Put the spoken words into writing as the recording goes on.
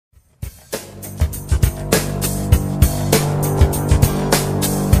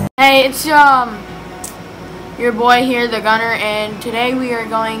Hey, it's your boy here, the Gunner, and today we are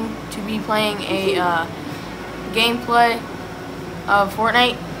going to be playing a gameplay of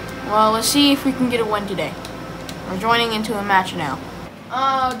Fortnite. Well, let's see if we can get a win today. We're joining into a match now.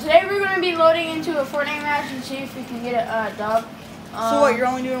 Today we're going to be loading into a Fortnite match and see if we can get a dub. So what, you're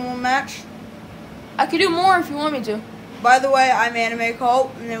only doing one match? I could do more if you want me to. By the way, I'm Anime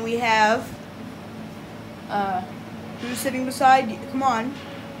Cult, and then we have who's sitting beside you? Come on.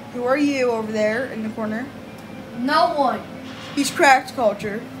 Who are you over there in the corner? No one. He's Cracked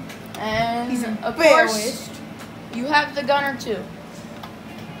Culture. And he's of course, you have the Gunner too.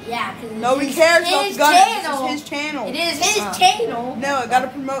 Yeah, because nobody cares about the Gunner. This is his channel. It is his channel. No, you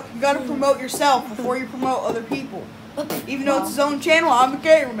gotta promote yourself before you promote other people. Even though it's his own channel, I'm a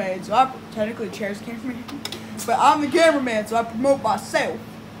cameraman, so I technically Chair's cameraman. But I'm the cameraman, so I promote myself.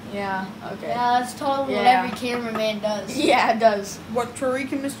 Yeah, okay. Yeah, that's totally what every cameraman does. Yeah, it does. What,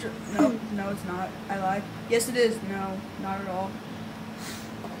 Tariq and Mr. No, it's not. I lied. Yes, it is. No, not at all.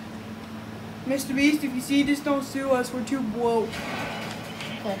 Mr. Beast, if you see this, don't sue us. We're too woke.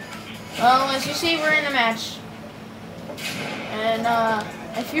 Okay. Well, as you see, we're in the match. And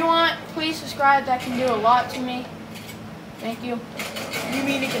if you want, please subscribe. That can do a lot to me. Thank you. You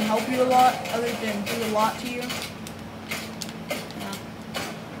mean it can help you a lot, other than do a lot to you?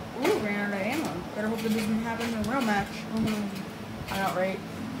 Ooh, ran out of ammo. Better hope that doesn't happen in a real match. I don't rate.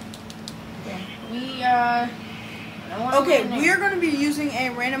 Okay. We are going to be using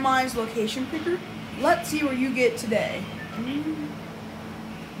a randomized location picker. Let's see where you get today.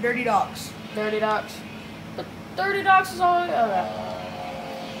 Dirty Docks. Dirty Docks. But Dirty Docks is all. Okay.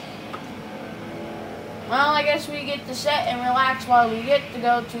 Well, I guess we get to sit and relax while we get to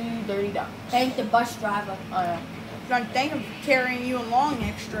go to Dirty Docks. Thank the bus driver. Oh yeah. Don't thank him for carrying you along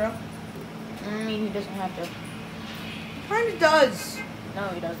extra. I mean, he doesn't have to. Kinda does. No,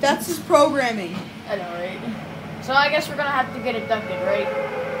 he doesn't. That's his programming. I know, right? So I guess we're gonna have to get abducted, right?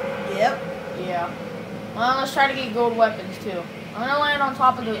 Yep. Yeah. Well, let's try to get gold weapons too. I'm gonna land on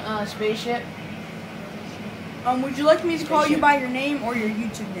top of the spaceship. Would you like me to call you by your name or your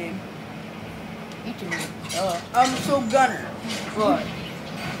YouTube name? YouTube name. So Gunner. What?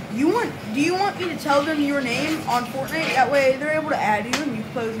 Do you want me to tell them your name on Fortnite? That way they're able to add you and you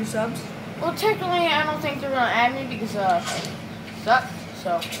can play with your subs. Well, technically, I don't think they're gonna add me because suck.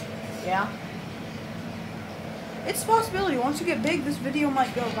 So, yeah. It's a possibility. Once you get big, this video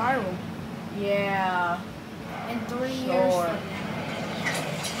might go viral. Yeah. In 3 years.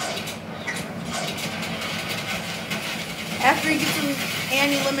 After he gets him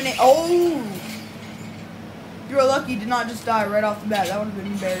and eliminate. Oh! You're lucky you did not just die right off the bat. That would have been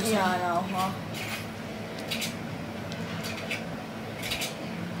embarrassing. Yeah, I know, huh?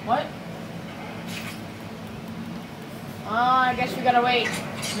 What? I guess we gotta wait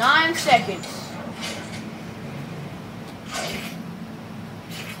 9 seconds.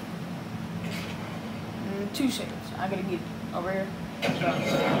 2 seconds. I gotta get over here. There it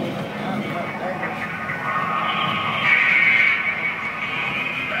goes.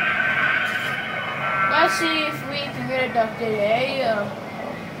 Let's see if we can get abducted. Hey,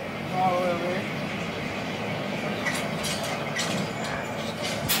 all over here.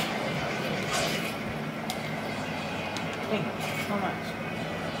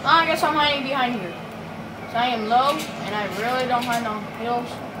 I guess I'm hiding behind here. So I am low, and I really don't hide on hills.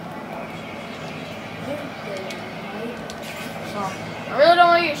 So I really don't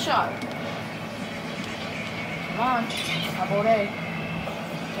want to get shot. Come on, double A.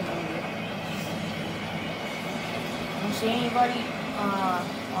 Don't see anybody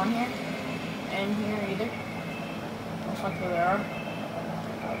on here, and here either. Looks like there are.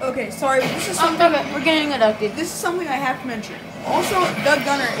 Okay, sorry, but this is something. Okay, we're getting abducted. This is something I have to mention. Also, the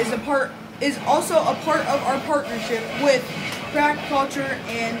Gunner is also a part of our partnership with Cracked Culture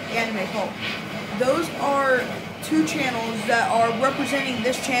and Anime Cult. Those are 2 channels that are representing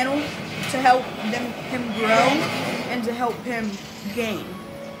this channel to help him grow and to help him gain.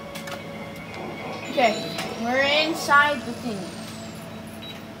 Okay, we're inside the thing.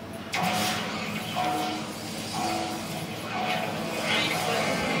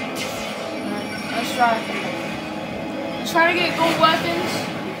 Alright, let's try. Let's try to get gold weapons.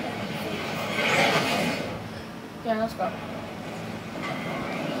 Okay, let's go.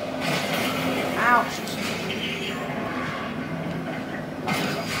 Ouch.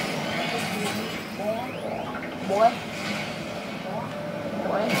 Boy.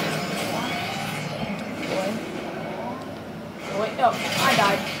 Oh, I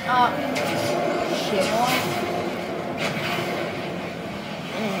died. Shit.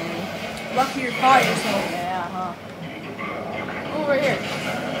 Lucky you're caught yourself. Yeah, huh. Over here.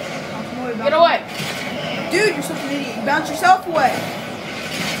 away. Get away. Dude, you're such an idiot. You bounce yourself away.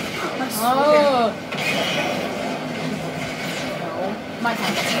 Oh. No. My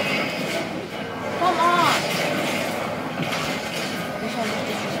time. Come on.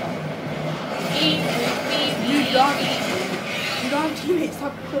 You don't have teammates.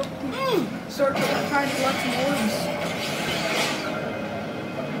 Stop start trying to collect some orbs.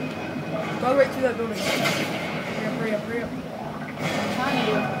 Go right through that building. Hurry up. I'm trying to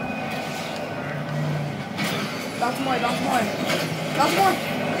do it. Bounce more.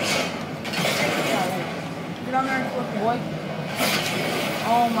 Get on there and flip it. Boy.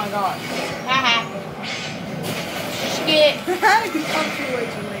 Oh my god. Haha. Skit. You come too way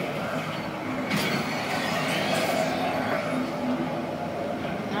too late.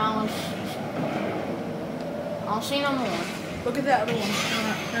 Now I'll see no more. Look at that other one.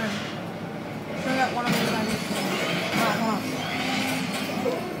 Turn. Turn that one on the side.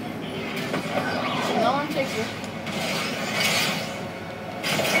 So no one takes it.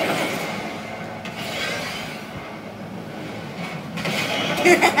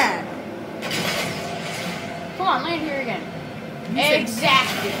 Come on, land here again.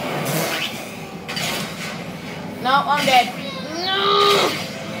 Exactly. No, I'm dead. No.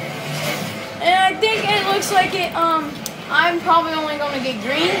 And I think it looks like it. I'm probably only going to get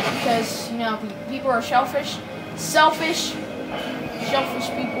green because you know people are selfish people.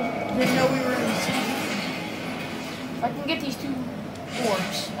 Didn't know we were in the city. If I can get these 2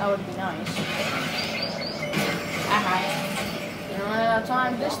 orbs, that would be nice. Didn't run out of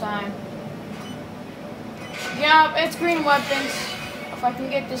time this time. Yeah, it's green weapons. If I can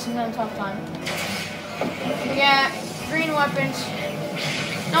get this in a tough time. Yeah, green weapons.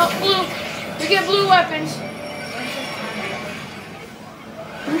 No, blue. We get blue weapons.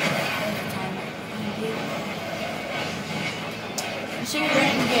 You see what we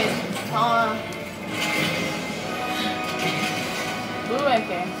can get. Blue AK.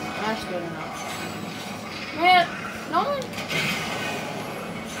 That's good enough. Man, no one.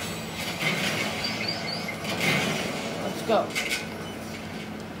 Let's go.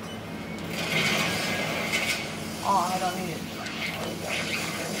 Oh, I don't need it.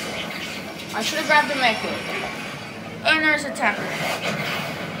 I should have grabbed the mech kit. And there's a tapper.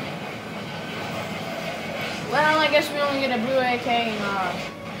 Well, I guess we only get a blue AK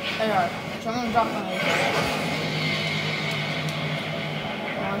and AR. So I'm gonna drop on AK.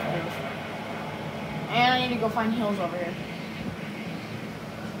 And I need to go find hills over here.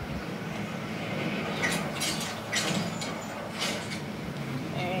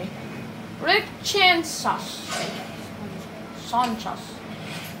 A Rick Chansas. Sanchas.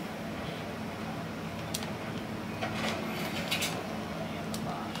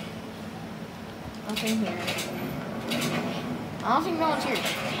 Nothing here. I don't think no one's here.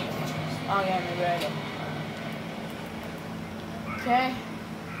 Oh yeah, maybe I did. Okay.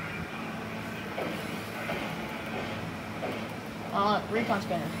 Recon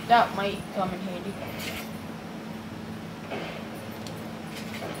scanner. That might come in handy.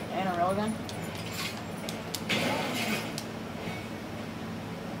 And a railgun.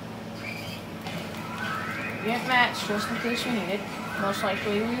 Get matched just in case we need it. Most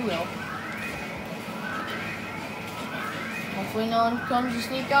likely we will. Hopefully no one comes to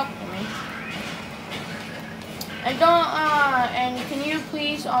sneak up on me. And and can you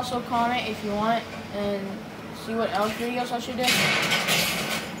please also comment if you want and see what else videos I should do?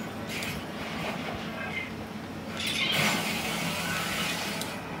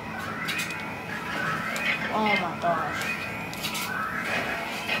 Oh my gosh.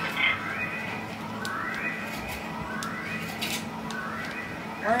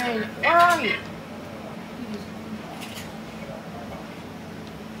 Where are you?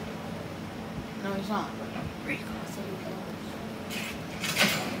 No, he's not.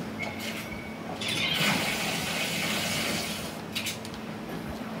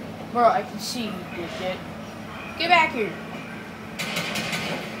 Bro, I can see you, dipshit. Get back here.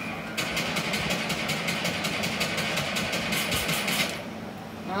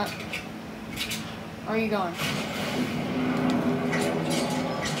 Not. Where are you going?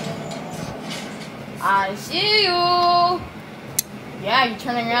 I see you. Yeah, you're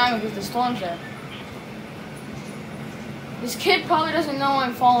turning around because the storm's there. This kid probably doesn't know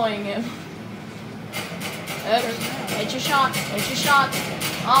I'm following him. Oops. Hit your shot. Hit your shot.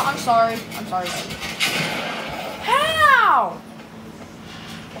 Oh, I'm sorry. I'm sorry. How?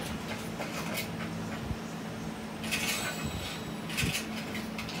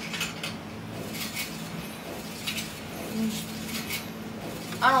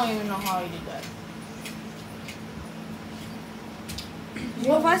 I don't even know how he did that.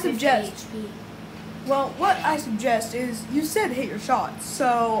 Well, if I 50 suggest, HP. well, what I suggest is you said hit your shots,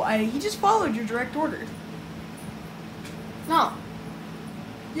 so he just followed your direct order. No.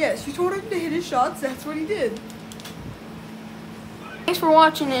 Yes, you told him to hit his shots. That's what he did. Thanks for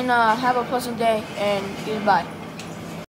watching and have a pleasant day and goodbye.